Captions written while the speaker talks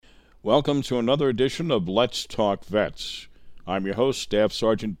Welcome to another edition of Let's Talk Vets. I'm your host, Staff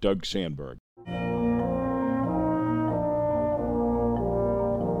Sergeant Doug Sandberg.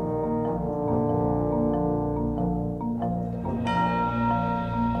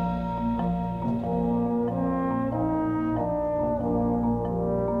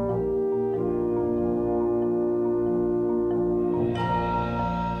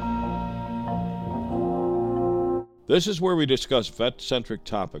 This is where we discuss vet-centric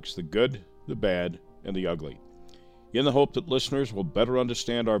topics, the good, the bad, and the ugly, in the hope that listeners will better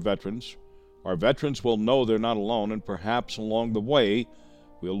understand our veterans will know they're not alone, and perhaps along the way,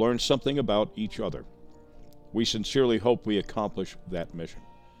 we'll learn something about each other. We sincerely hope we accomplish that mission.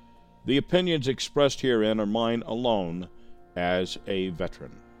 The opinions expressed herein are mine alone as a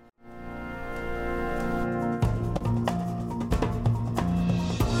veteran.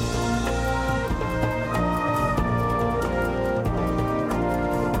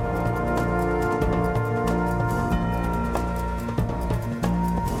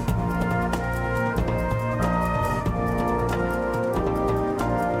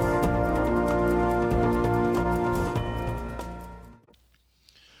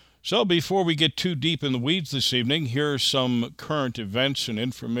 So before we get too deep in the weeds this evening, here are some current events and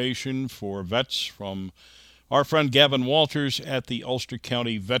information for vets from our friend Gavin Walters at the Ulster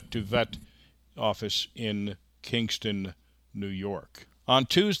County Vet-to-Vet office in Kingston, New York. On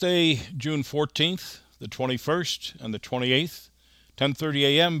Tuesday, June 14th, the 21st, and the 28th, 10:30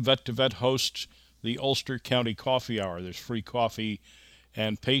 a.m., Vet-to-Vet hosts the Ulster County Coffee Hour. There's free coffee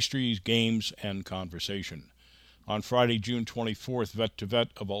and pastries, games, and conversation. On Friday, June 24th, Vet-to-Vet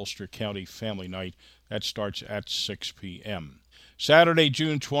of Ulster County Family Night. That starts at 6 p.m. Saturday,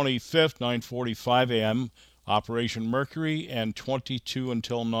 June 25th, 9:45 a.m., Operation Mercury and 22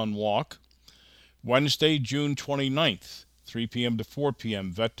 Until None Walk. Wednesday, June 29th, 3 p.m. to 4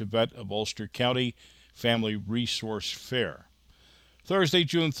 p.m., Vet-to-Vet of Ulster County Family Resource Fair. Thursday,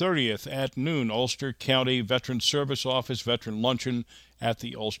 June 30th, at noon, Ulster County Veteran Service Office Veteran Luncheon at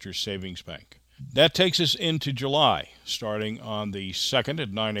the Ulster Savings Bank. That takes us into July, starting on the 2nd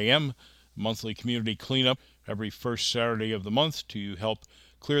at 9 a.m., monthly community cleanup every first Saturday of the month to help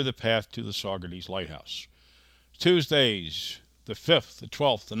clear the path to the Saugerties Lighthouse. Tuesdays, the 5th, the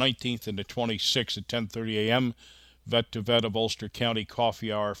 12th, the 19th, and the 26th at 10:30 a.m., Vet-to-Vet of Ulster County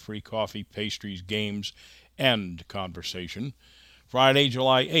Coffee Hour, free coffee, pastries, games, and conversation. Friday,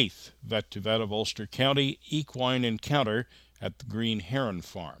 July 8th, Vet-to-Vet of Ulster County Equine Encounter at the Green Heron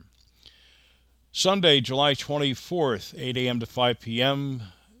Farm. Sunday, July 24th, 8 a.m. to 5 p.m.,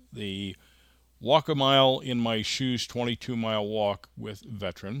 the Walk a Mile in My Shoes 22-mile walk with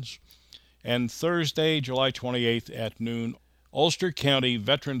veterans. And Thursday, July 28th at noon, Ulster County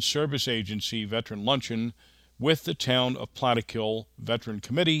Veteran Service Agency Veteran Luncheon with the Town of Plattekill Veteran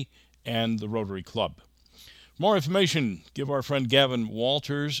Committee and the Rotary Club. For more information, give our friend Gavin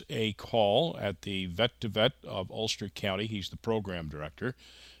Walters a call at the Vet-to-Vet of Ulster County. He's the program director.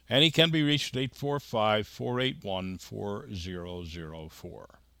 And he can be reached at 845-481-4004.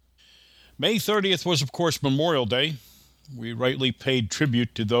 May 30th was, of course, Memorial Day. We rightly paid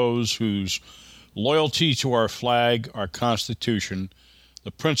tribute to those whose loyalty to our flag, our Constitution,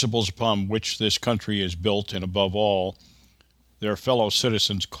 the principles upon which this country is built, and above all, their fellow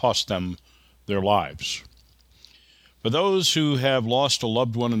citizens cost them their lives. For those who have lost a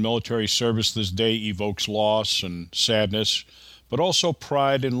loved one in military service, this day evokes loss and sadness, but also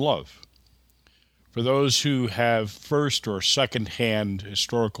pride and love. For those who have first or second-hand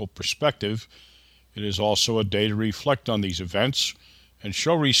historical perspective, it is also a day to reflect on these events and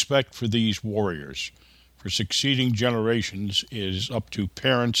show respect for these warriors. For succeeding generations, it is up to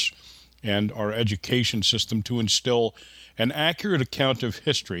parents and our education system to instill an accurate account of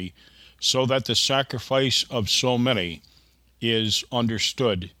history so that the sacrifice of so many is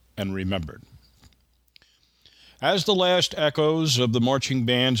understood and remembered. As the last echoes of the marching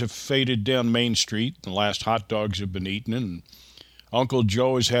bands have faded down Main Street, the last hot dogs have been eaten, and Uncle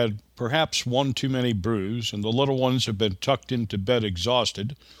Joe has had perhaps one too many brews, and the little ones have been tucked into bed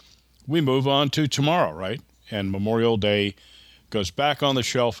exhausted, we move on to tomorrow, right? And Memorial Day goes back on the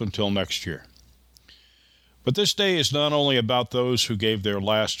shelf until next year. But this day is not only about those who gave their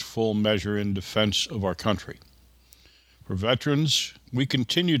last full measure in defense of our country. For veterans, we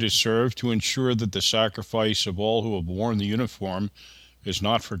continue to serve to ensure that the sacrifice of all who have worn the uniform is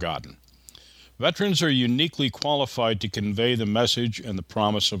not forgotten. Veterans are uniquely qualified to convey the message and the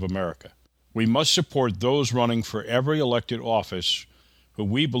promise of America. We must support those running for every elected office who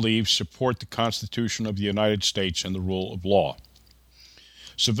we believe support the Constitution of the United States and the rule of law.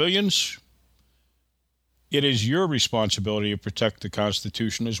 Civilians, It is your responsibility to protect the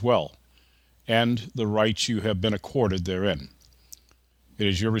Constitution as well, and the rights you have been accorded therein. It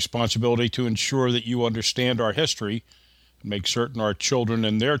is your responsibility to ensure that you understand our history and make certain our children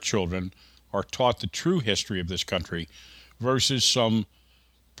and their children are taught the true history of this country versus some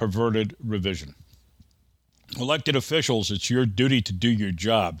perverted revision. Elected officials, it's your duty to do your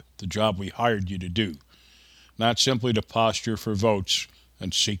job, the job we hired you to do, not simply to posture for votes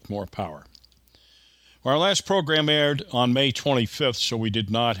and seek more power. Our last program aired on May 25th, so we did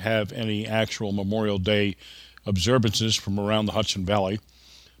not have any actual Memorial Day observances from around the Hudson Valley.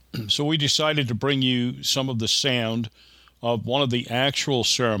 So we decided to bring you some of the sound of one of the actual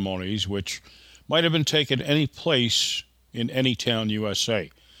ceremonies, which might have been taken any place in any town,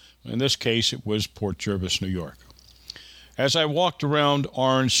 USA. In this case, it was Port Jervis, New York. As I walked around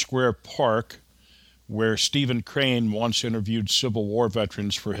Orange Square Park, where Stephen Crane once interviewed Civil War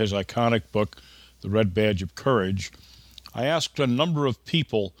veterans for his iconic book, The Red Badge of Courage, I asked a number of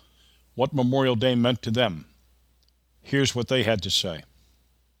people what Memorial Day meant to them. Here's what they had to say.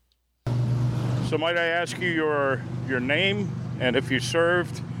 So might I ask you your name, and if you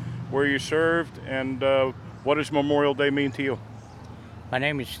served, where you served, and what does Memorial Day mean to you? My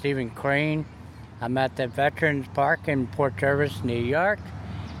name is Stephen Crane. I'm at the Veterans Park in Port Jervis, New York,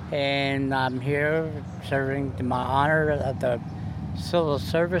 and I'm here serving to my honor of the civil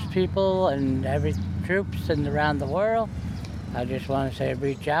service people and every troops and around the world. I just want to say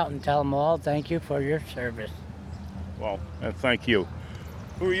reach out and tell them all thank you for your service. Well, thank you.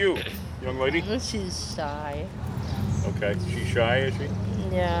 Who are you, young lady? She's shy. Okay, she's shy, is she?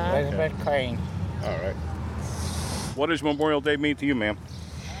 Yeah. Elizabeth Crane. All right. What does Memorial Day mean to you, ma'am?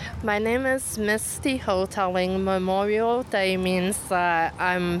 My name is Misty Hoteling. Memorial Day means that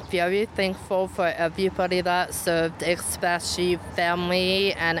I'm very thankful for everybody that served, especially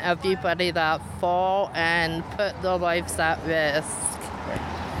family and everybody that fought and put their lives at risk.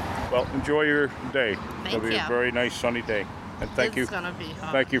 Well, enjoy your day. Thank It'll be you. a very nice sunny day. And thank you. It's gonna be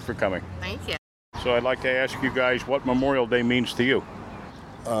hot. Thank you for coming. Thank you. So I'd like to ask you guys what Memorial Day means to you.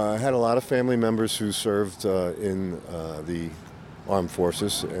 I had a lot of family members who served in the armed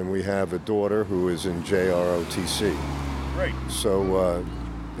forces, and we have a daughter who is in JROTC. Great. So,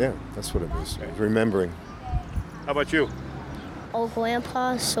 yeah, that's what it means. Remembering. How about you? Old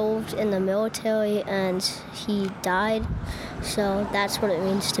grandpa served in the military and he died, so that's what it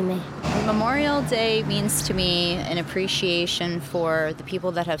means to me. Memorial Day means to me an appreciation for the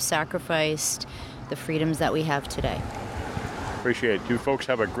people that have sacrificed the freedoms that we have today. Appreciate it. You folks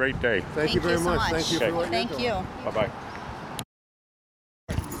have a great day. Thank you very so much. Thank you for what Thank you're you. doing. Bye-bye.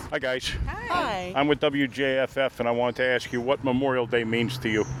 Hi, guys. Hi. I'm with WJFF, and I wanted to ask you what Memorial Day means to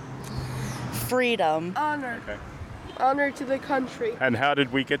you. Freedom Honor. Okay. Honor to the country. And how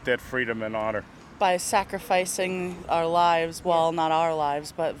did we get that freedom and honor? by sacrificing our lives, well, not our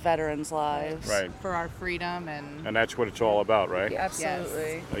lives, but veterans' lives. Right. For our freedom and And that's what it's all about, right?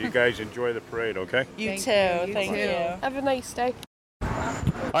 Absolutely. Well, you guys enjoy the parade, okay? You Thank too. you. You Thank too. you. Have a nice day.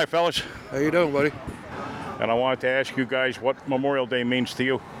 Hi, fellas. How you doing, buddy? And I wanted to ask you guys what Memorial Day means to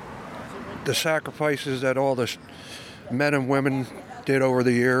you. The sacrifices that all the men and women did over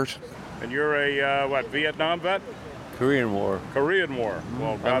the years. And you're a, Vietnam vet? Korean War. Korean War.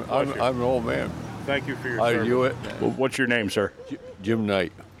 Well, God bless you. I'm an old man. Thank you for your I service. knew it. Well, what's your name, sir? Jim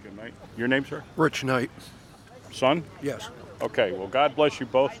Knight. Good night. Your name, sir? Rich Knight. Son? Yes. Okay, well, God bless you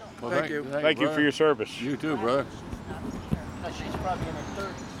both. Well, Thank you. Thank you for your service. You too, brother. She's probably in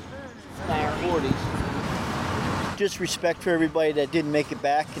her 30s, 40s. Just respect for everybody that didn't make it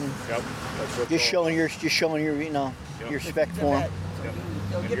back, and Yep. That's what just showing your, your respect for them.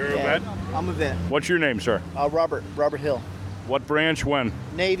 And you're a vet? I'm a vet. What's your name, sir? Robert Hill, What branch, when?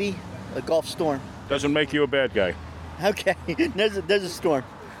 Navy, a Gulf Storm. Doesn't make you a bad guy. Okay, there's a storm.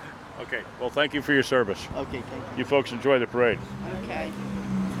 Okay, well, thank you for your service. Okay, thank you. You folks enjoy the parade. Okay.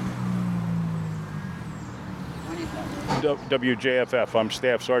 WJFF, I'm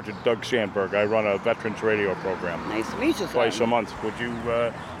Staff Sergeant Doug Sandberg. I run a veterans radio program. Nice to meet you, Twice sir. a month. Would you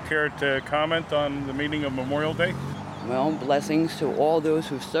care to comment on the meaning of Memorial Day? Well, blessings to all those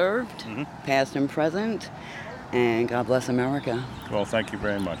who served, past and present, and God bless America. Well, thank you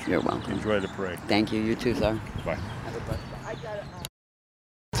very much. You're welcome. Enjoy the parade. Thank you. You too, sir. Bye.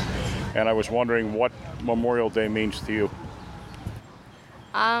 And I was wondering what Memorial Day means to you.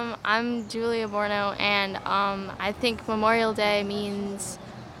 I'm Julia Borno, and I think Memorial Day means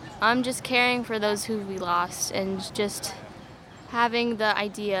just caring for those who we lost and just having the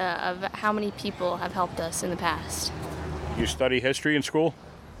idea of how many people have helped us in the past. You study history in school?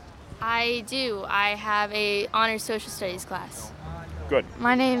 I do. I have a honors social studies class. Good.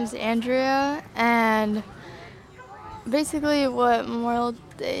 My name's Andrea, and Basically, what Memorial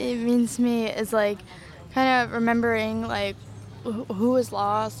Day means to me is like kind of remembering like who was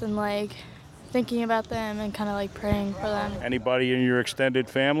lost and like thinking about them and kind of like praying for them. Anybody in your extended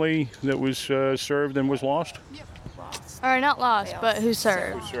family that was served and was lost? Or not lost, but who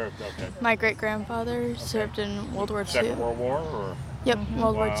served. Who served, okay. My great-grandfather served in World War II. Second World War, or? Yep,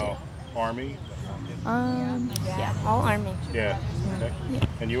 World War Wow. II. Army? Yeah, all Army. Yeah. Okay.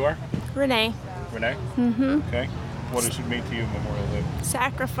 And you are? Renee. Renee? Mm-hmm. Okay. What does it mean to you, Memorial Day?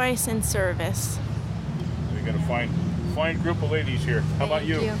 Sacrifice and service. We got a fine group of ladies here. How about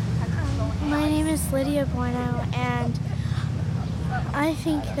you? My name is Lydia Bueno, and I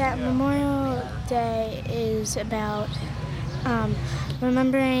think that Memorial Day is about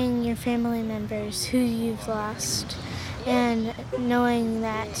remembering your family members who you've lost and knowing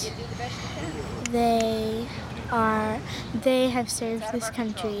that they have served this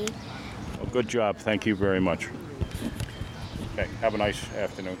country. Well, good job. Thank you very much. Okay. Have a nice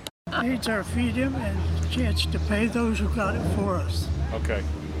afternoon. It's our freedom and chance to pay those who got it for us. Okay.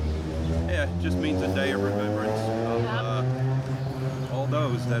 Yeah, it just means a day of remembrance of all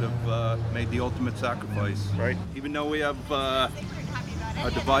those that have made the ultimate sacrifice. Right. Even though we have a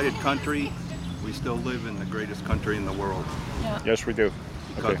divided country, we still live in the greatest country in the world. Yeah. Yes, we do.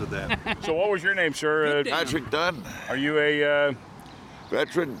 Because of that. So what was your name, sir? Patrick Dunn. Are you a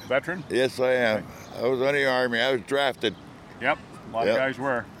veteran? Veteran? Yes, I am. I was in the Army. I was drafted. Yep. A lot of guys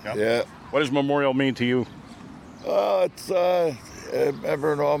were. Yep. Yeah. What does Memorial mean to you? It's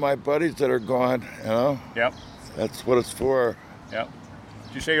remembering all my buddies that are gone, you know? Yep. That's what it's for. Yep.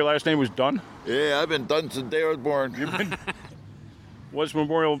 Did you say your last name was Dunn? Yeah, I've been Dunn since the day I was born. What does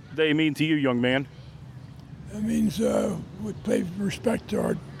Memorial Day mean to you, young man? It means we pay respect to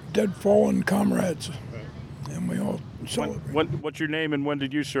our dead fallen comrades, and we all celebrate. What's your name and when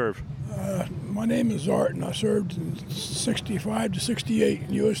did you serve? My name is Art, and I served in 65 to 68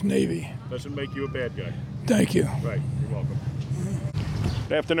 in U.S. Navy. Doesn't make you a bad guy. Thank you. Right, you're welcome.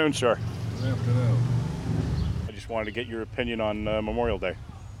 Good afternoon, sir. Good afternoon. I just wanted to get your opinion on Memorial Day.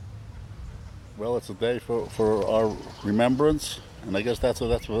 Well, it's a day for our remembrance, and I guess that's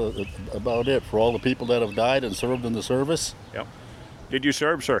about it. For all the people that have died and served in the service. Yep. Did you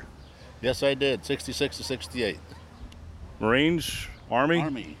serve, sir? Yes, I did. 66 to 68. Marines? Army?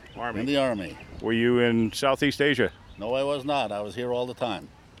 Army. In the Army. Were you in Southeast Asia? No, I was not. I was here all the time.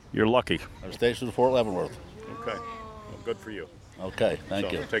 You're lucky. I was stationed at Fort Leavenworth. Okay. Well, good for you. Okay,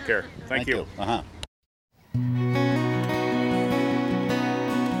 thank you. Take care. Thank you. Uh-huh.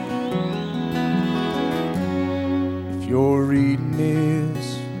 If you're reading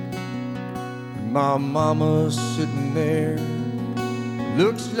this, and my mama's sitting there,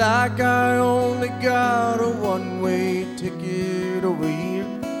 looks like I only got a one-way ticket over here.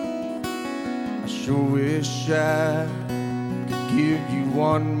 I sure wish I could give you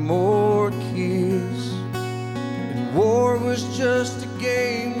one more kiss. And war was just a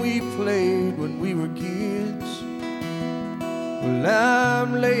game we played when we were kids. Well,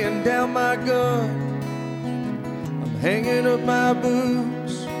 I'm laying down my gun, I'm hanging up my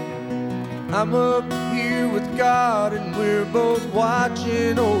boots. I'm up here with God and we're both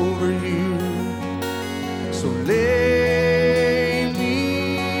watching over you. So lay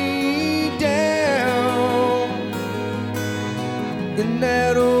me down in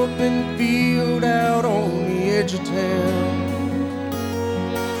that open field out on the edge of town.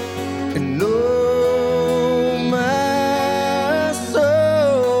 And know my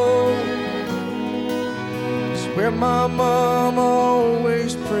soul is where my mama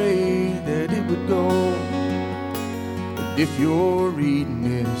always prayed that it would go. But if you're reading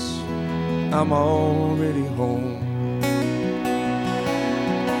this, I'm already home.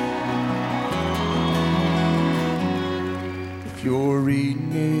 If you're reading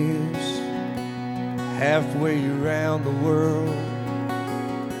this, halfway around the world,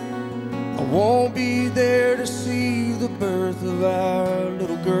 I won't be there to see the birth of our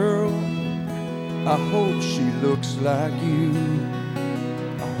little girl. I hope she looks like you,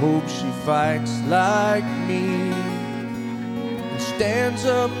 I hope she fights like me, and stands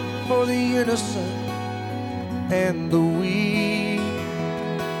up for the innocent and the weak.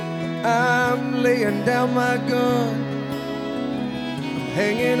 I'm laying down my gun, I'm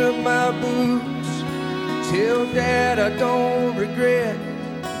hanging up my boots. Tell Dad I don't regret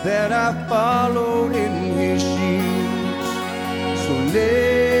that I followed in his shoes. So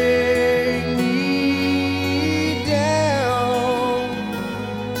lay me down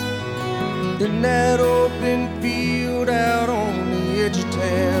in that open field out on the edge of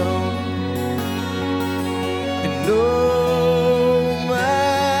town, and know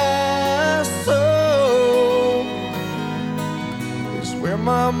my soul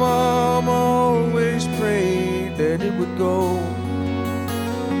mom always prayed that it would go.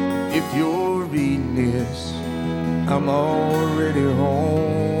 If you're reading this, I'm already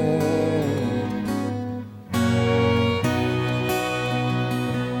home.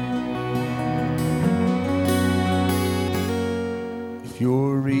 If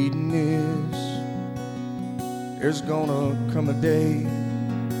you're reading this, there's gonna come a day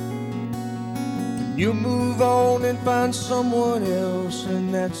when you move on and find someone else,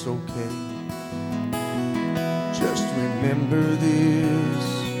 and that's okay. Just remember this,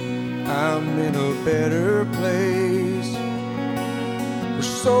 I'm in a better place, where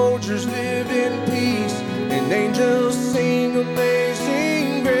soldiers live in peace and angels sing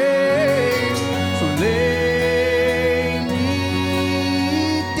Amazing Grace. So lay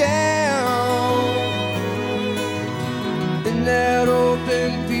me down in that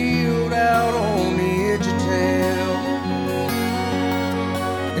open field out on the edge of town,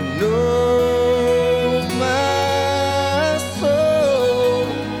 and know my soul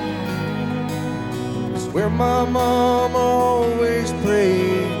is where my mom always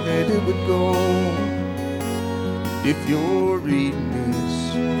prayed that it would go. If you're reading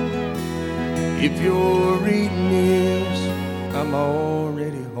this, if you're reading this, I'm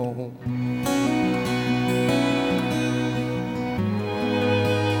already home.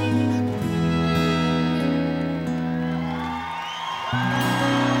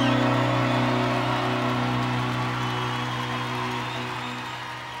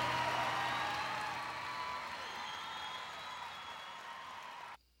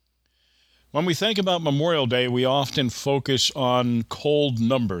 When we think about Memorial Day, we often focus on cold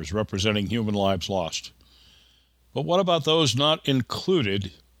numbers representing human lives lost. But what about those not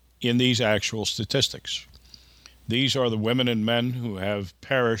included in these actual statistics? These are the women and men who have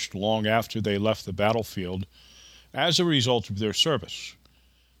perished long after they left the battlefield as a result of their service.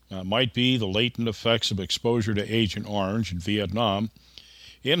 Now, it might be the latent effects of exposure to Agent Orange in Vietnam,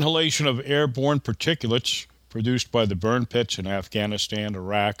 inhalation of airborne particulates produced by the burn pits in Afghanistan,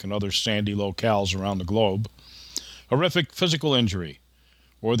 Iraq, and other sandy locales around the globe, horrific physical injury,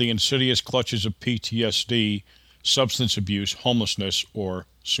 or the insidious clutches of PTSD, substance abuse, homelessness, or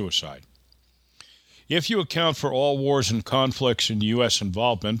suicide. If you account for all wars and conflicts in U.S.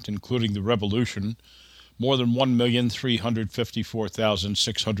 involvement, including the Revolution, more than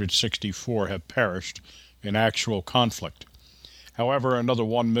 1,354,664 have perished in actual conflict. However, another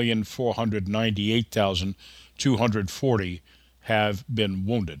 1,498,240 have been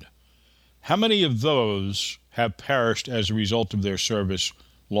wounded. How many of those have perished as a result of their service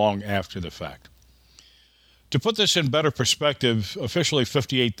long after the fact? To put this in better perspective, officially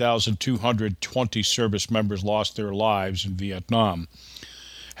 58,220 service members lost their lives in Vietnam.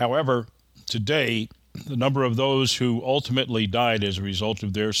 However, today, the number of those who ultimately died as a result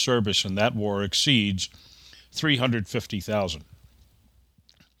of their service in that war exceeds 350,000.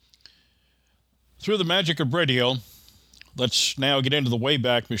 Through the magic of radio, let's now get into the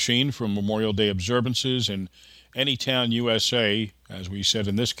Wayback Machine from Memorial Day observances in any town, USA, as we said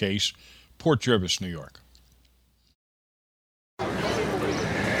in this case, Port Jervis, New York. All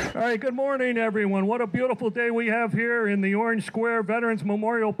right, good morning, everyone. What a beautiful day we have here in the Orange Square Veterans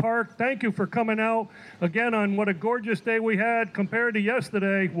Memorial Park. Thank you for coming out again on what a gorgeous day we had compared to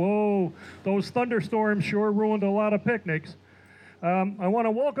yesterday. Whoa, those thunderstorms sure ruined a lot of picnics. I want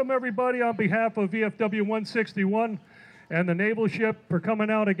to welcome everybody on behalf of VFW 161 and the naval ship for coming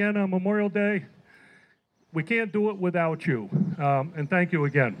out again on Memorial Day. We can't do it without you, and thank you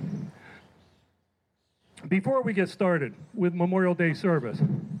again. Before we get started with Memorial Day service,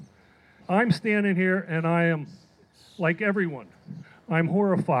 I'm standing here and I am, like everyone, I'm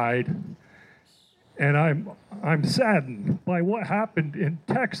horrified and I'm saddened by what happened in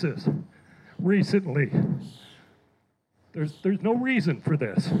Texas recently. There's no reason for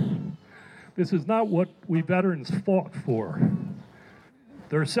this. This is not what we veterans fought for.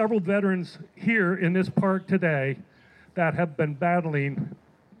 There are several veterans here in this park today that have been battling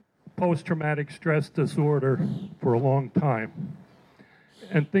post-traumatic stress disorder for a long time.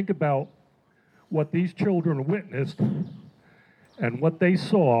 And think about what these children witnessed and what they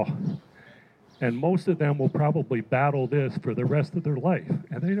saw, and most of them will probably battle this for the rest of their life,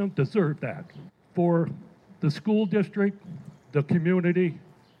 and they don't deserve that. For the school district, the community,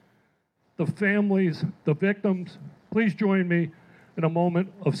 the families, the victims, please join me in a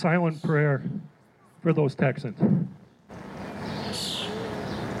moment of silent prayer for those Texans.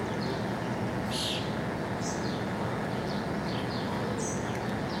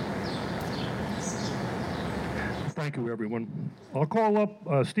 Thank you, everyone. I'll call up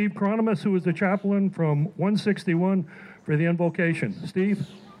Steve Cronimius, who is the chaplain from 161 for the invocation. Steve?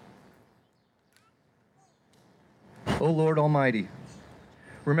 O Lord Almighty,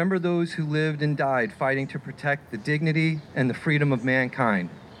 remember those who lived and died fighting to protect the dignity and the freedom of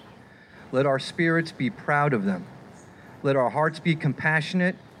mankind. Let our spirits be proud of them. Let our hearts be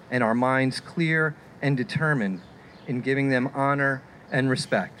compassionate and our minds clear and determined in giving them honor and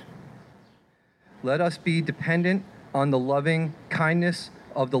respect. Let us be dependent on the loving kindness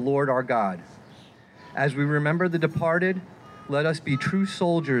of the Lord our God. As we remember the departed, let us be true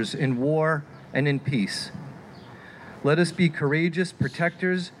soldiers in war and in peace. Let us be courageous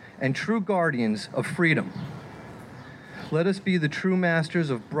protectors and true guardians of freedom. Let us be the true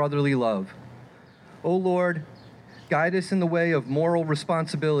masters of brotherly love. O Lord, guide us in the way of moral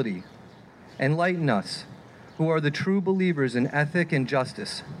responsibility. Enlighten us, who are the true believers in ethic and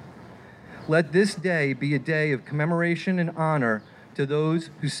justice. Let this day be a day of commemoration and honor to those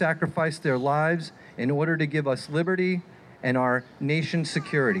who sacrificed their lives in order to give us liberty and our nation's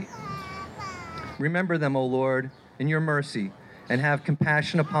security. Remember them, O Lord, in your mercy, and have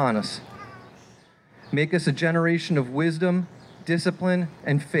compassion upon us. Make us a generation of wisdom, discipline,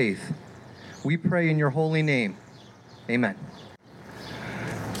 and faith. We pray in your holy name. Amen.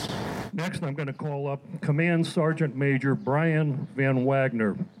 Next, I'm going to call up Command Sergeant Major Brian Van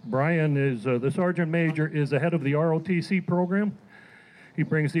Wagner. Brian is the Sergeant Major is the head of the ROTC program. He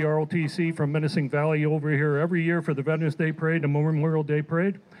brings the ROTC from Menacing Valley over here every year for the Veterans Day Parade and Memorial Day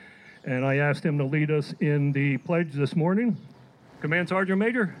Parade. And I asked him to lead us in the pledge this morning. Command Sergeant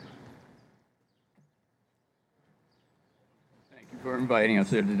Major. Thank you for inviting us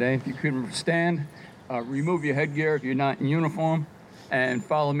here today. If you could stand, remove your headgear if you're not in uniform, and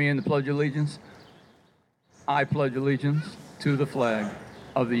follow me in the Pledge of Allegiance. I pledge allegiance to the flag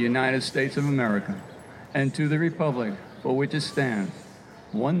of the United States of America and to the republic for which it stands,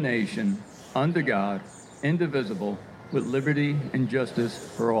 one nation, under God, indivisible, with liberty and justice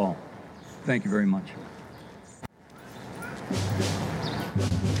for all. Thank you very much.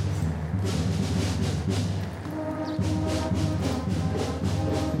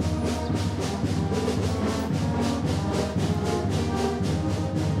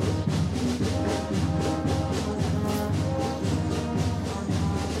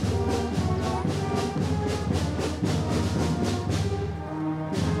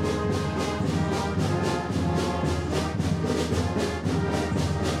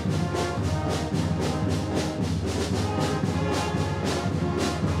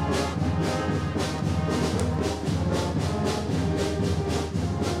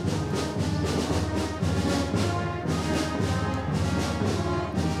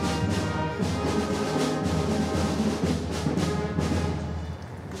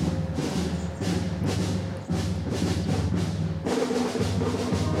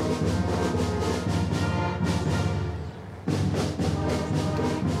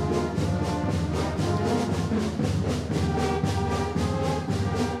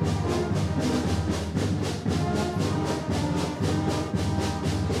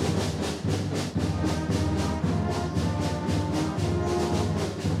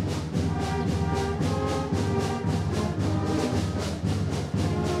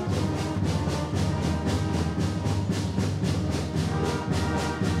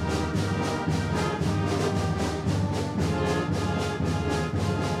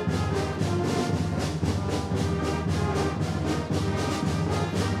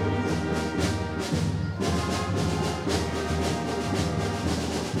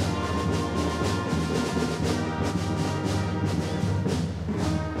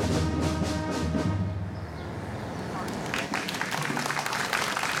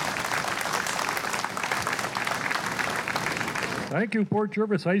 Thank you, Port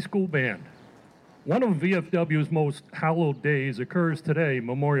Jervis High School Band. One of VFW's most hallowed days occurs today,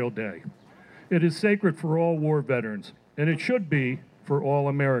 Memorial Day. It is sacred for all war veterans, and it should be for all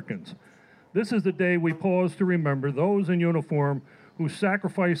Americans. This is the day we pause to remember those in uniform who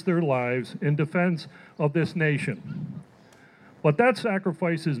sacrificed their lives in defense of this nation. But that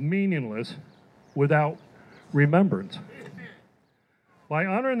sacrifice is meaningless without remembrance. By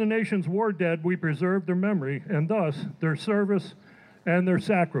honoring the nation's war dead, we preserve their memory and thus their service and their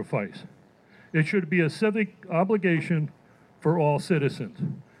sacrifice. It should be a civic obligation for all citizens.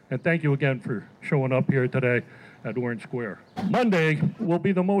 And thank you again for showing up here today at Orange Square. Monday will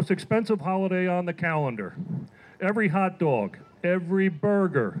be the most expensive holiday on the calendar. Every hot dog, every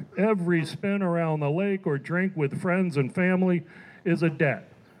burger, every spin around the lake or drink with friends and family is a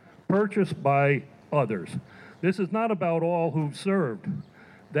debt purchased by others. This is not about all who've served.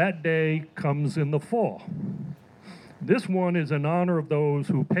 That day comes in the fall. This one is in honor of those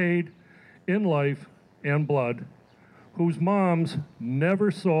who paid in life and blood, whose moms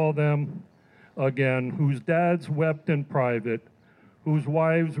never saw them again, whose dads wept in private, whose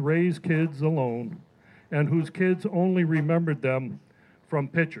wives raised kids alone, and whose kids only remembered them from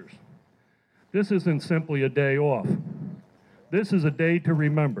pictures. This isn't simply a day off. This is a day to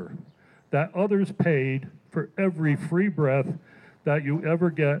remember that others paid for every free breath that you ever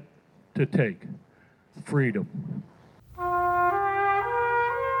get to take. Freedom.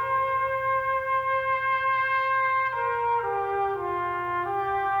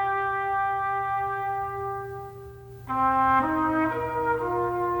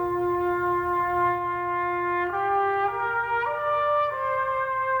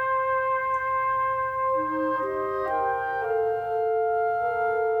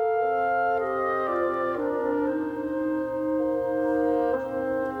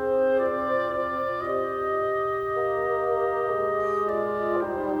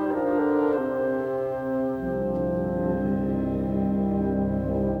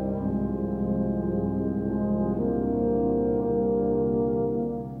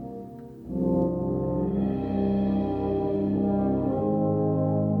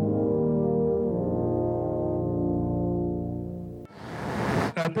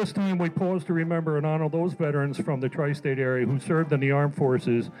 At this time, we pause to remember and honor those veterans from the tri-state area who served in the armed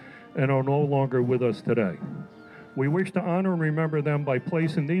forces and are no longer with us today. We wish to honor and remember them by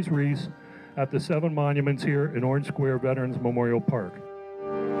placing these wreaths at the 7 monuments here in Orange Square Veterans Memorial Park.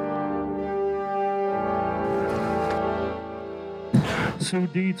 Sue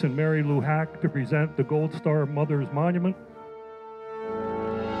Dietz and Mary Lou Hack to present the Gold Star Mothers Monument.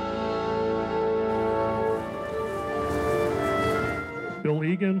 Bill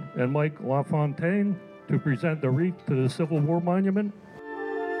Egan and Mike LaFontaine to present the wreath to the Civil War Monument.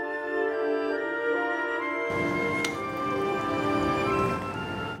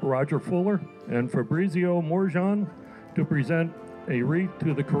 Roger Fuller and Fabrizio Morjan to present a wreath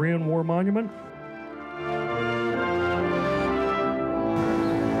to the Korean War Monument.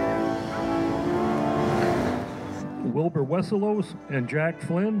 Wilbur Wesselos and Jack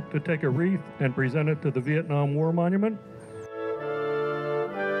Flynn to take a wreath and present it to the Vietnam War Monument.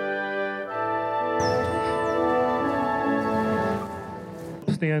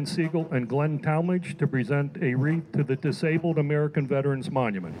 Stan Siegel and Glenn Talmadge to present a wreath to the Disabled American Veterans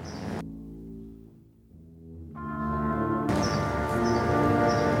Monument.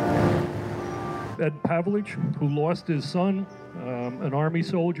 Ed Pavlich, who lost his son, an Army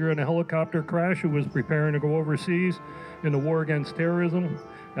soldier in a helicopter crash who was preparing to go overseas in the war against terrorism.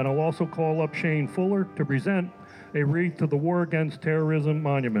 And I'll also call up Shane Fuller to present a wreath to the War Against Terrorism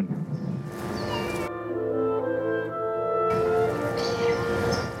Monument.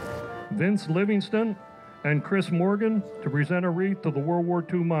 Vince Livingston and Chris Morgan to present a wreath to the World War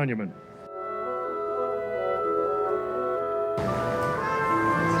II Monument.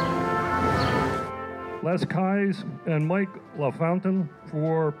 Les Kais and Mike LaFountain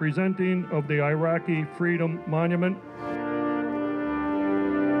for presenting of the Iraqi Freedom Monument.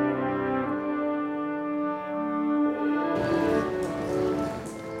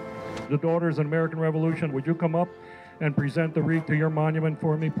 The Daughters of the American Revolution, would you come up and present the wreath to your monument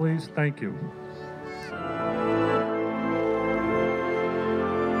for me, please? Thank you.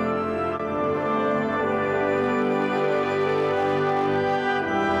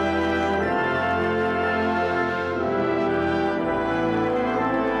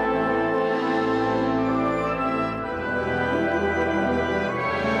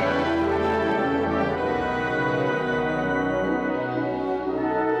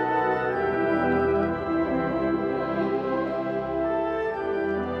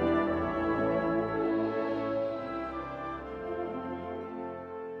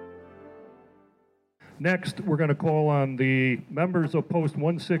 Next, we're going to call on the members of Post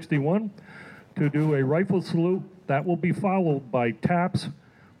 161 to do a rifle salute. That will be followed by taps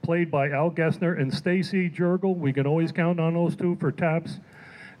played by Al Gessner and Stacy Jurgel. We can always count on those two for taps.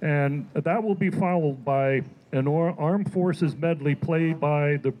 And that will be followed by an Armed Forces medley played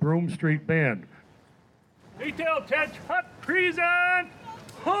by the Broome Street Band. Detail, Ted, hut, present,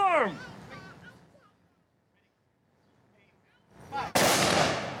 harm!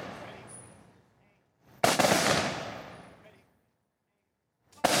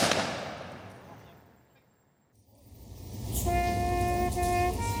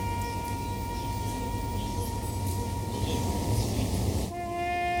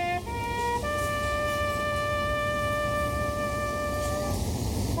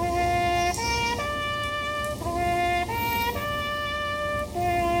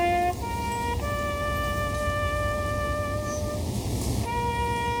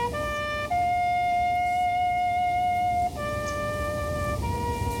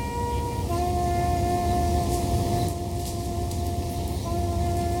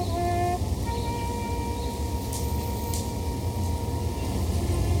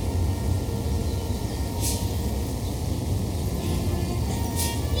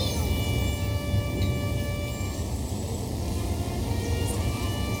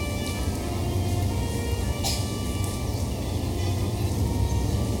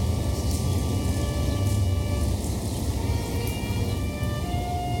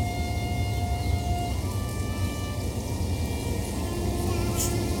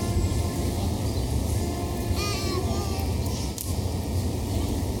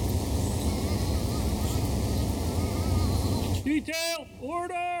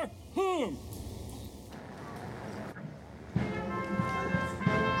 Order! Hum!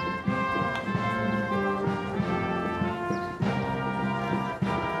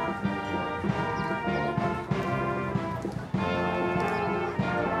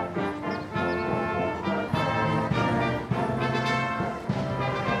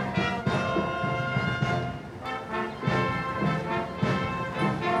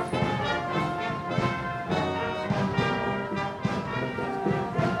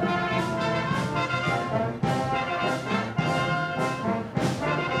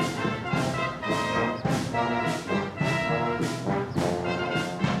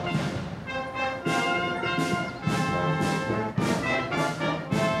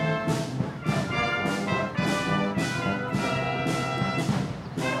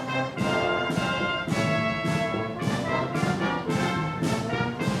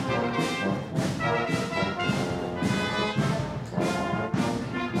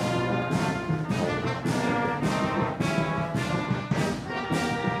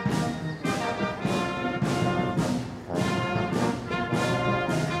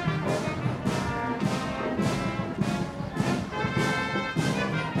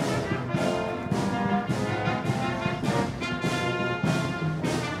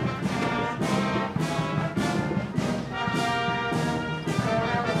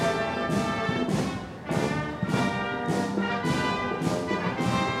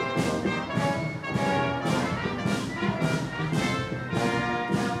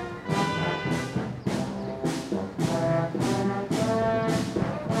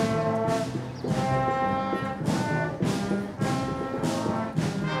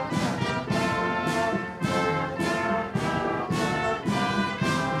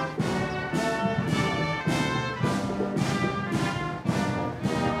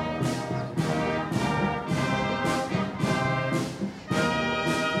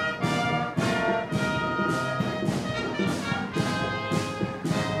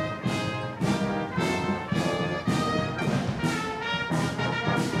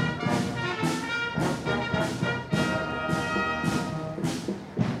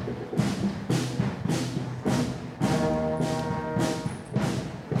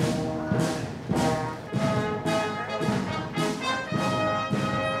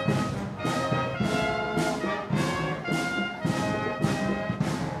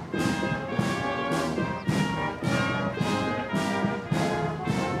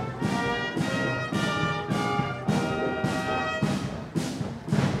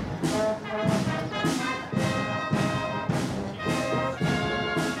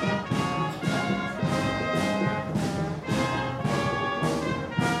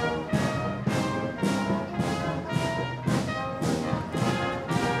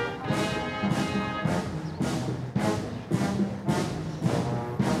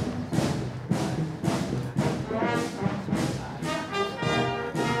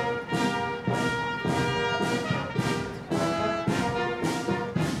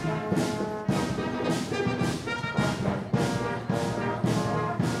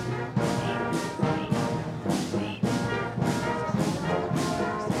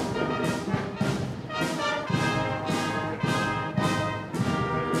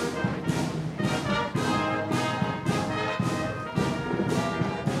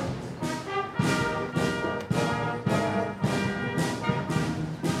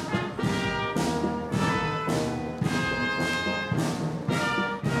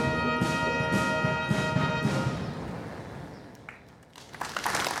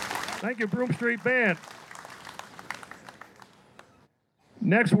 Thank you, Broom Street Band.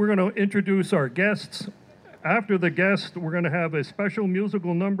 Next, we're going to introduce our guests. After the guests, we're going to have a special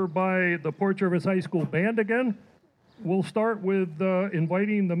musical number by the Port Jervis High School Band again. We'll start with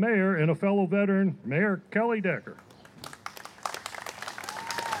inviting the mayor and a fellow veteran, Mayor Kelly Decker.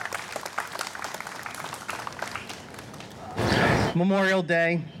 Memorial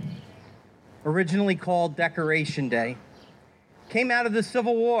Day, originally called Decoration Day, came out of the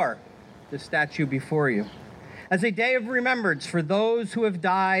Civil War, the statue before you, as a day of remembrance for those who have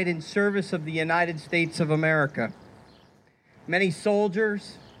died in service of the United States of America. Many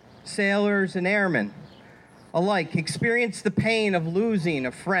soldiers, sailors, and airmen alike experienced the pain of losing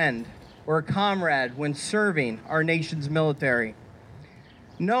a friend or a comrade when serving our nation's military,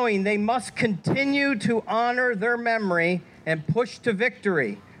 knowing they must continue to honor their memory and push to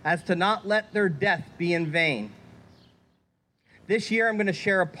victory as to not let their death be in vain. This year, I'm going to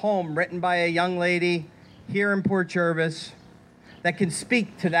share a poem written by a young lady here in Port Jervis that can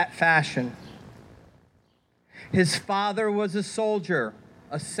speak to that fashion. His father was a soldier,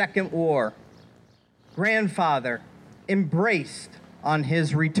 a second war. Grandfather embraced on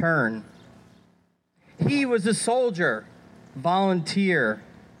his return. He was a soldier, volunteer,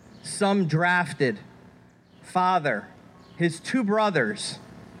 some drafted, father, his 2 brothers,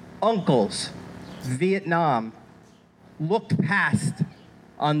 uncles, Vietnam, looked past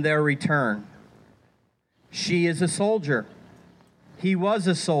on their return. She is a soldier. He was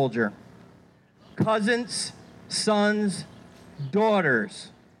a soldier. Cousins, sons, daughters,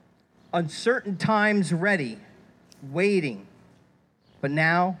 uncertain times ready, waiting. But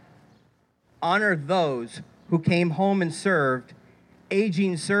now, honor those who came home and served,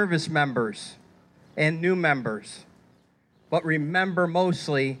 aging service members and new members. But remember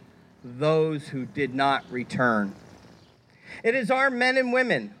mostly those who did not return. It is our men and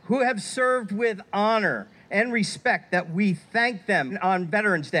women who have served with honor and respect that we thank them on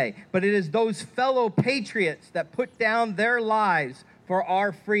Veterans Day. But it is those fellow patriots that put down their lives for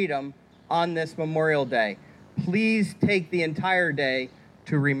our freedom on this Memorial Day. Please take the entire day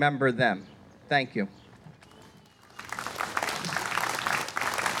to remember them. Thank you.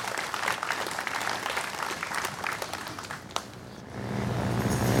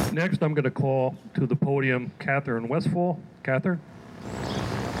 Next, I'm going to call to the podium Catherine Westfall. Catherine?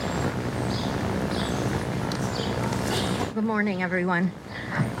 Good morning, everyone.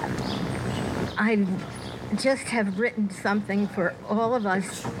 I just have written something for all of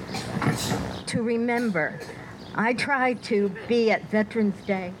us to remember. I try to be at Veterans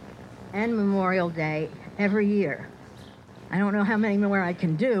Day and Memorial Day every year. I don't know how many more I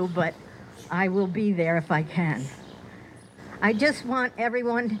can do, but I will be there if I can. I just want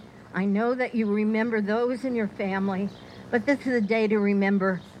everyone, I know that you remember those in your family, but this is a day to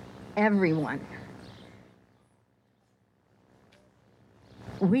remember everyone.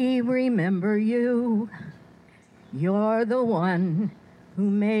 We remember you. You're the one who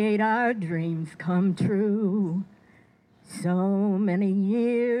made our dreams come true. So many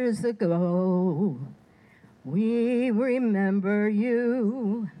years ago, we remember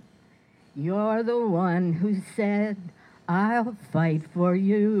you. You're the one who said, I'll fight for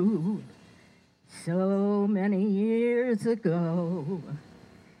you. So many years ago,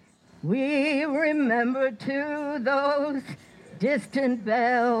 we remember too those distant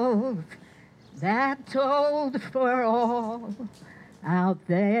bells that tolled for all out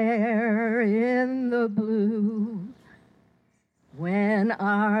there in the blue. When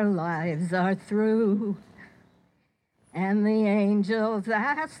our lives are through and the angels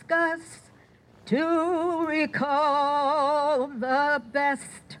ask us to recall the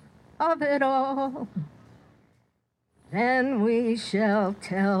best of it all, then we shall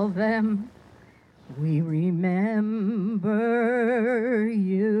tell them we remember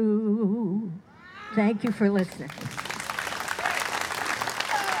you. Thank you for listening.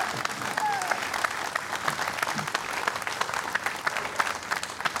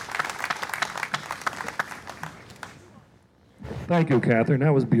 Thank you, Catherine.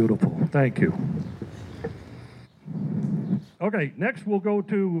 That was beautiful. Thank you. Okay, next we'll go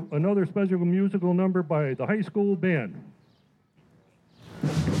to another special musical number by the high school band.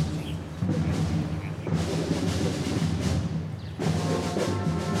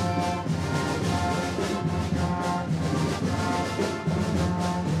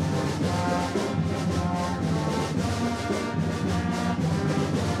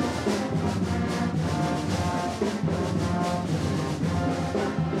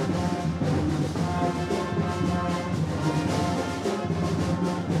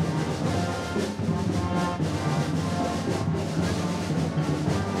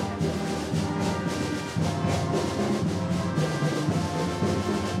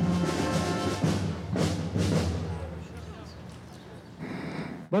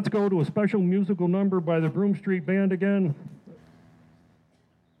 Let's go to a special musical number by the Broome Street Band again.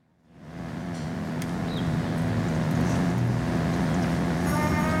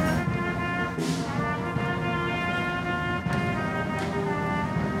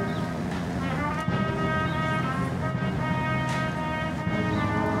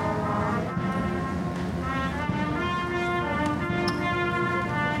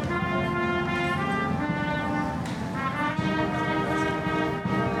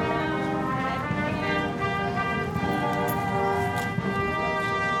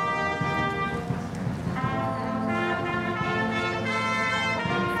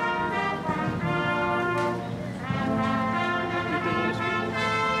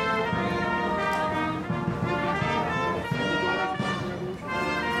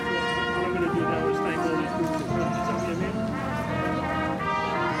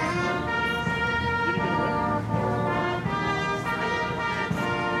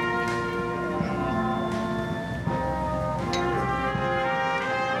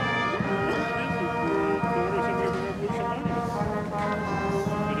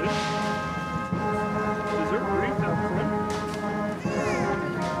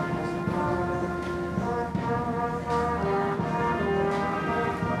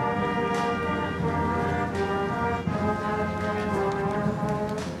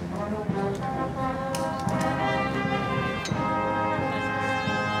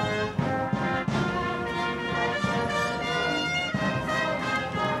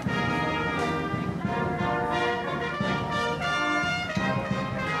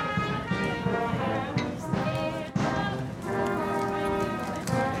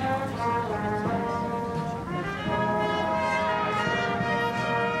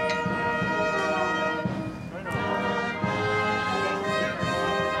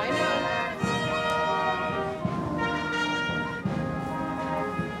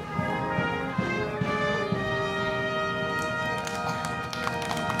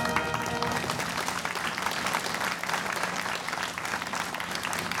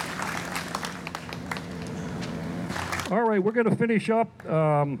 All right, we're going to finish up.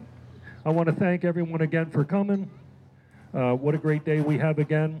 I want to thank everyone again for coming. What a great day we have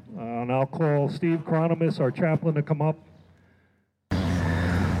again. And I'll call Steve Crononmus, our chaplain, to come up.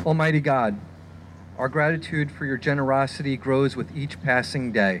 Almighty God, our gratitude for your generosity grows with each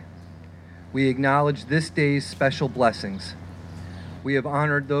passing day. We acknowledge this day's special blessings. We have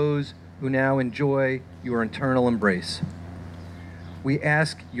honored those who now enjoy your eternal embrace. We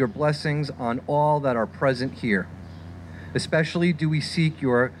ask your blessings on all that are present here. Especially do we seek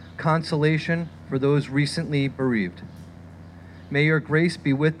your consolation for those recently bereaved. May your grace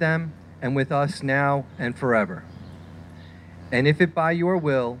be with them and with us now and forever. And if it by your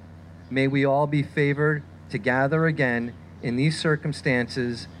will, may we all be favored to gather again in these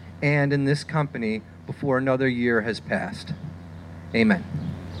circumstances and in this company before another year has passed. Amen.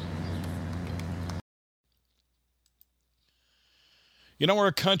 You know,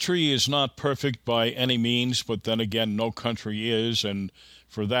 our country is not perfect by any means, but then again, no country is, and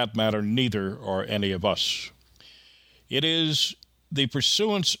for that matter, neither are any of us. It is the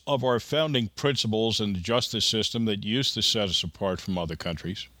pursuance of our founding principles and the justice system that used to set us apart from other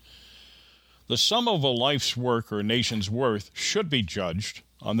countries. The sum of a life's work or a nation's worth should be judged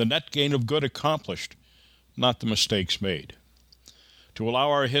on the net gain of good accomplished, not the mistakes made. To allow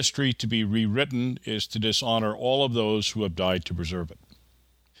our history to be rewritten is to dishonor all of those who have died to preserve it.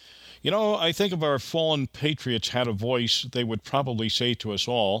 You know, I think if our fallen patriots had a voice, they would probably say to us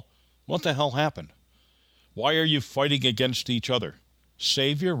all, "What the hell happened? Why are you fighting against each other?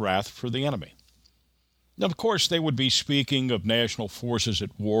 Save your wrath for the enemy." Now, of course, they would be speaking of national forces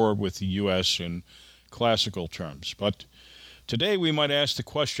at war with the U.S. in classical terms. But today we might ask the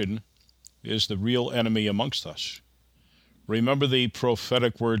question, is the real enemy amongst us? Remember the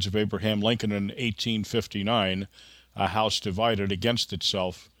prophetic words of Abraham Lincoln in 1859, "A house divided against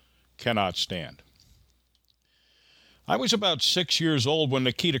itself cannot stand." I was about 6 years old when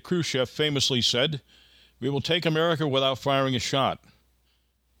Nikita Khrushchev famously said, "We will take America without firing a shot.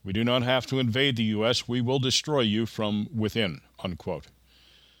 We do not have to invade the U.S. We will destroy you from within," unquote.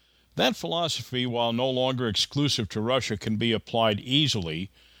 That philosophy, while no longer exclusive to Russia, can be applied easily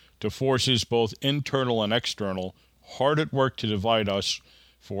to forces both internal and external, hard at work to divide us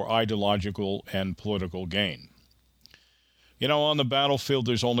for ideological and political gain. You know, on the battlefield,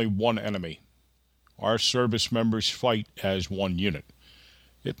 there's only one enemy. Our service members fight as one unit.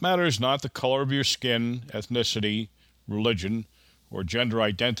 It matters not the color of your skin, ethnicity, religion, or gender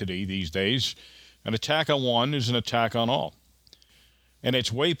identity these days. An attack on one is an attack on all. And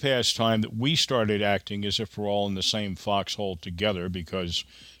it's way past time that we started acting as if we're all in the same foxhole together, because,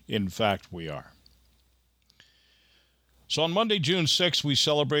 in fact, we are. So on Monday, June 6th, we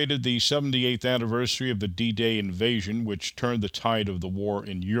celebrated the 78th anniversary of the D-Day invasion, which turned the tide of the war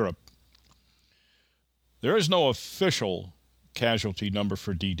in Europe. There is no official casualty number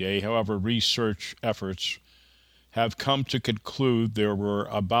for D-Day. However, research efforts have come to conclude there were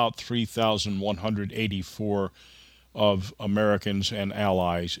about 3,184 of Americans and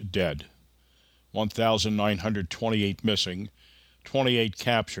allies dead, 1,928 missing, 28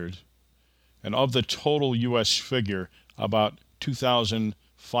 captured, and of the total U.S. figure, about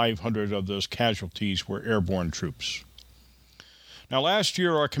 2,500 of those casualties were airborne troops. Now, last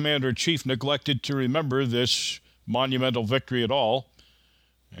year, our Commander-in-Chief neglected to remember this monumental victory at all,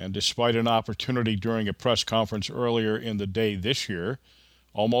 and despite an opportunity during a press conference earlier in the day this year,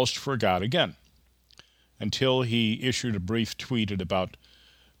 almost forgot again, until he issued a brief tweet at about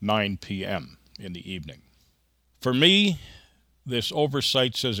 9 p.m. in the evening. For me, this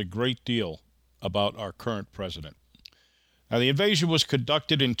oversight says a great deal about our current president. Now, the invasion was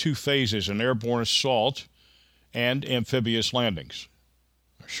conducted in two phases, an airborne assault and amphibious landings.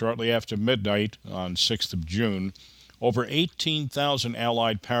 Shortly after midnight on 6th of June, over 18,000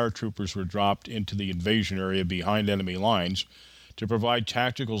 Allied paratroopers were dropped into the invasion area behind enemy lines to provide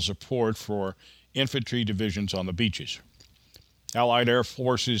tactical support for infantry divisions on the beaches. Allied air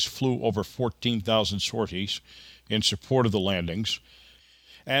forces flew over 14,000 sorties in support of the landings,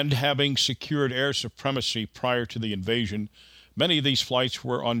 and having secured air supremacy prior to the invasion, many of these flights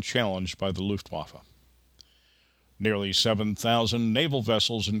were unchallenged by the Luftwaffe. Nearly 7,000 naval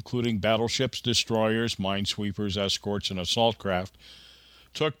vessels, including battleships, destroyers, minesweepers, escorts, and assault craft,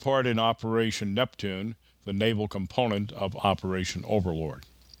 took part in Operation Neptune, the naval component of Operation Overlord.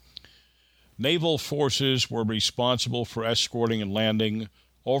 Naval forces were responsible for escorting and landing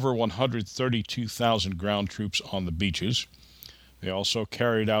over 132,000 ground troops on the beaches. They also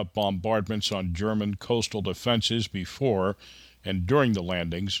carried out bombardments on German coastal defenses before and during the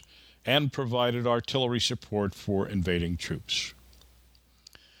landings, and provided artillery support for invading troops.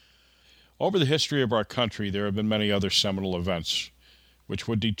 Over the history of our country, there have been many other seminal events which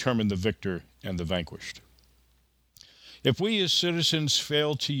would determine the victor and the vanquished. If we as citizens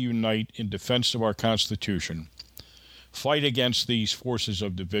fail to unite in defense of our Constitution, fight against these forces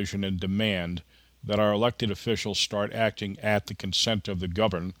of division, and demand that our elected officials start acting at the consent of the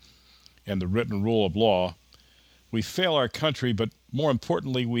governed and the written rule of law, we fail our country, but more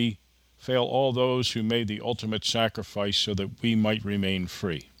importantly, we fail all those who made the ultimate sacrifice so that we might remain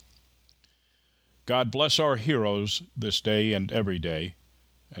free. God bless our heroes this day and every day,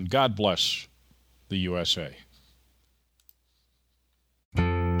 and God bless the USA.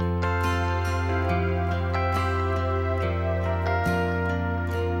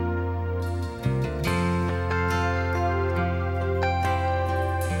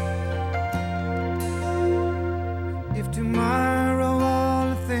 If tomorrow all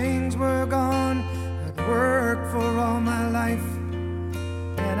the things were gone, I'd worked for all my life,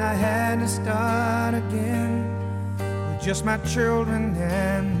 and I had to start again with just my children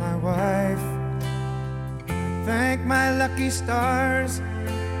and my wife. I thank my lucky stars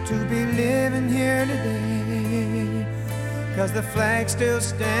to be living here today, 'cause the flag still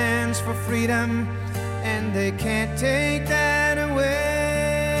stands for freedom, and they can't take that away.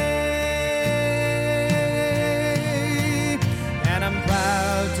 And I'm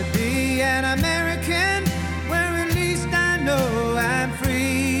proud to be an American, where at least I know I'm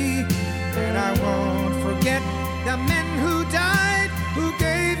free. And I won't forget the men who died, who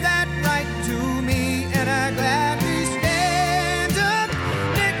gave that right to me. And I gladly stand up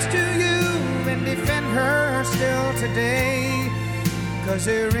next to you and defend her still today, 'cause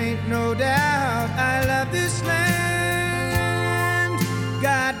there ain't no doubt I love this land.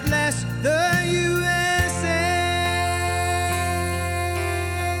 God bless the USA.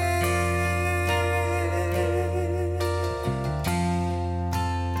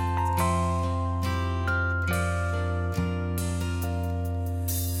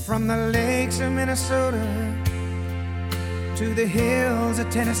 From the lakes of Minnesota to the hills of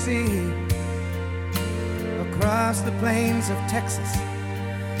Tennessee, across the plains of Texas,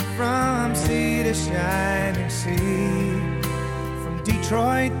 from sea to shining sea, from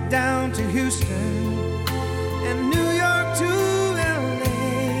Detroit down to Houston and New York to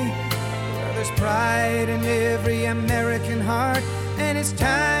LA, well, there's pride in every American heart, and it's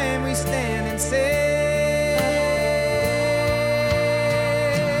time we stand and say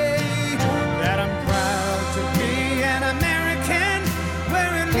that I'm proud to be an American,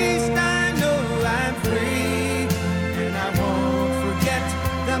 where at least I know I'm free. And I won't forget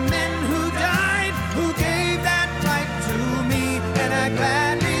the men who died, who gave that right to me. And I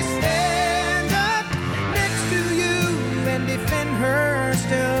gladly stand up next to you and defend her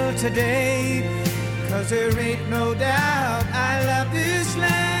still today, 'cause there ain't no doubt I love this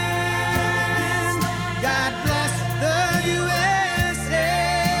land. God bless the USA.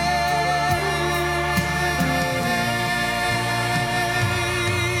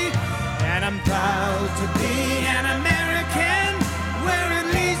 And I'm proud to be an American, where at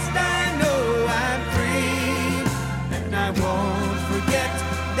least I know I'm free. And I won't forget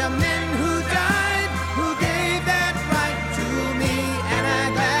the men who died, who gave that right to me. And I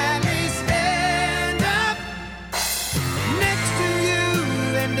gladly stand up next to you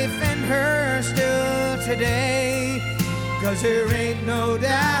and defend her still today, 'cause there ain't no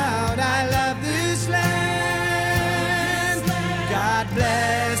doubt I love this land. God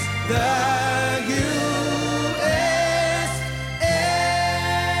bless the USA.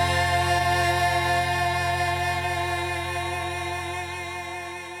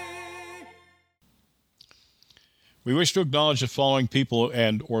 We wish to acknowledge the following people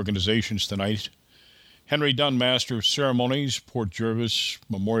and organizations tonight: Henry Dunn, Master of Ceremonies, Port Jervis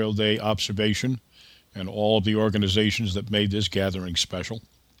Memorial Day Observation, and all of the organizations that made this gathering special.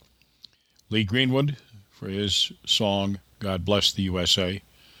 Lee Greenwood for his song, God Bless the USA.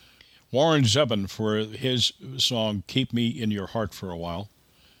 Warren Zebin for his song, Keep Me in Your Heart for a While.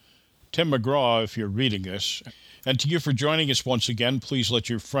 Tim McGraw, if you're reading this. And to you for joining us once again. Please let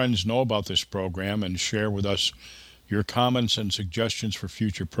your friends know about this program and share with us your comments and suggestions for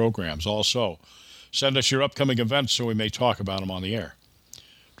future programs. Also, send us your upcoming events so we may talk about them on the air.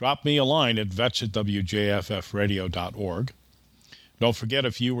 Drop me a line at vets@wjffradio.org. Don't forget,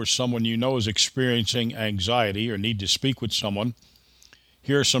 if you or someone you know is experiencing anxiety or need to speak with someone,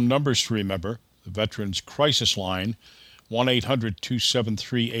 here are some numbers to remember. The Veterans Crisis Line,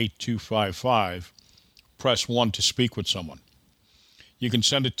 1-800-273-8255. Press 1 to speak with someone. You can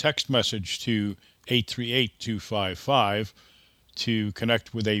send a text message to 838-255 to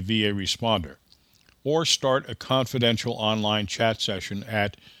connect with a VA responder, or start a confidential online chat session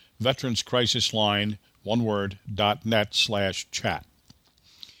at Veterans Crisis Line, one word, .net/chat.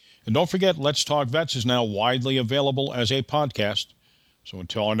 And don't forget, Let's Talk Vets is now widely available as a podcast. So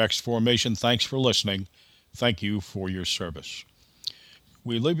until our next formation, thanks for listening. Thank you for your service.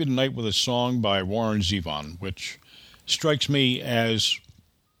 We leave you tonight with a song by Warren Zevon, which strikes me as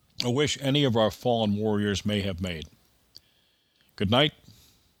a wish any of our fallen warriors may have made. Good night.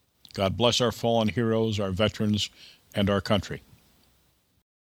 God bless our fallen heroes, our veterans, and our country.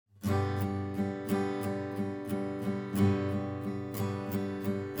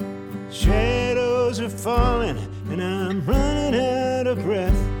 Shadows are falling and I'm running out of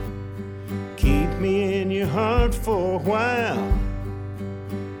breath. Keep me in your heart for a while.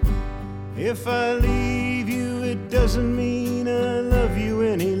 If I leave you, it doesn't mean I love you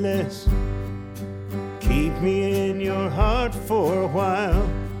any less. Keep me in your heart for a while.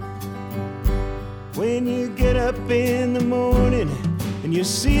 When you get up in the morning and you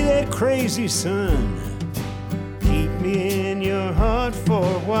see that crazy sun, keep me in your heart for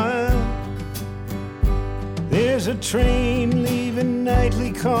a while. There's a train leaving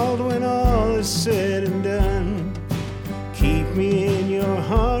nightly called when all is said and done. Keep me in your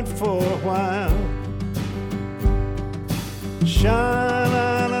heart for a while.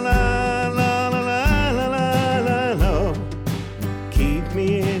 Sha-la-la-la-la-la-la-la-la. Keep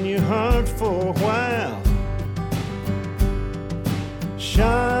me in your heart for a while.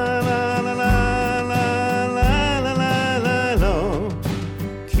 Sha-la-la-la-la-la-la-la.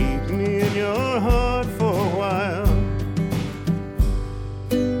 Keep me in your heart for a while.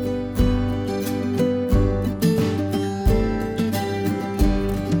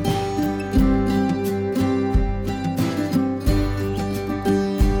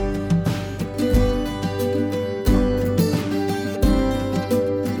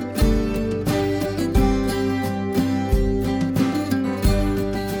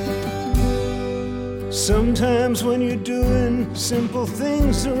 Sometimes when you're doing simple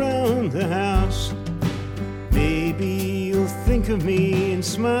things around the house, maybe you'll think of me and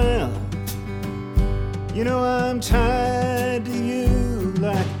smile. You know I'm tied to you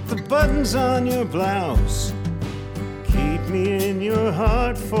like the buttons on your blouse. Keep me in your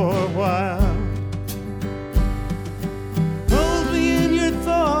heart for a while. Hold me in your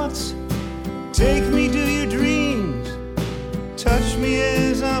thoughts, take me to your dreams, touch me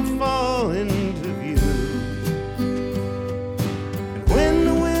as I fall into view. And when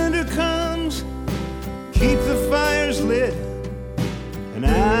the winter comes, keep the fires lit, and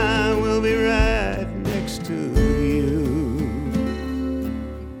I will be right next to you.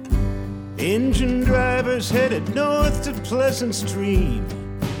 Engine drivers headed north to Pleasant Street,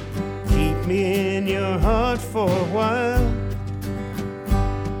 keep me in your heart for a while.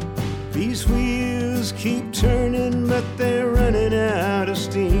 These wheels keep turning, but they're running out of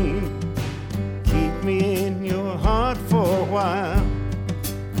steam. Keep me in your heart for a while.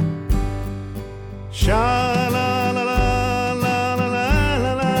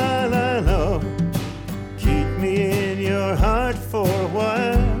 Sha-la-la-la-la-la-la-la-la. Keep me in your heart for a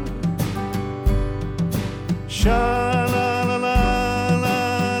while.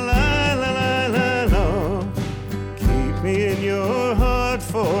 Sha-la-la-la-la-la-la-la. Keep me in your heart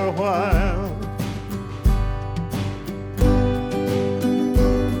for a while.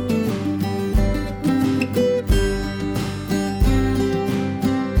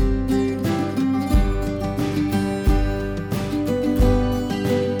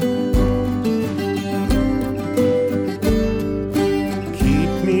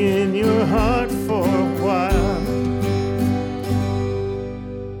 Keep me in your heart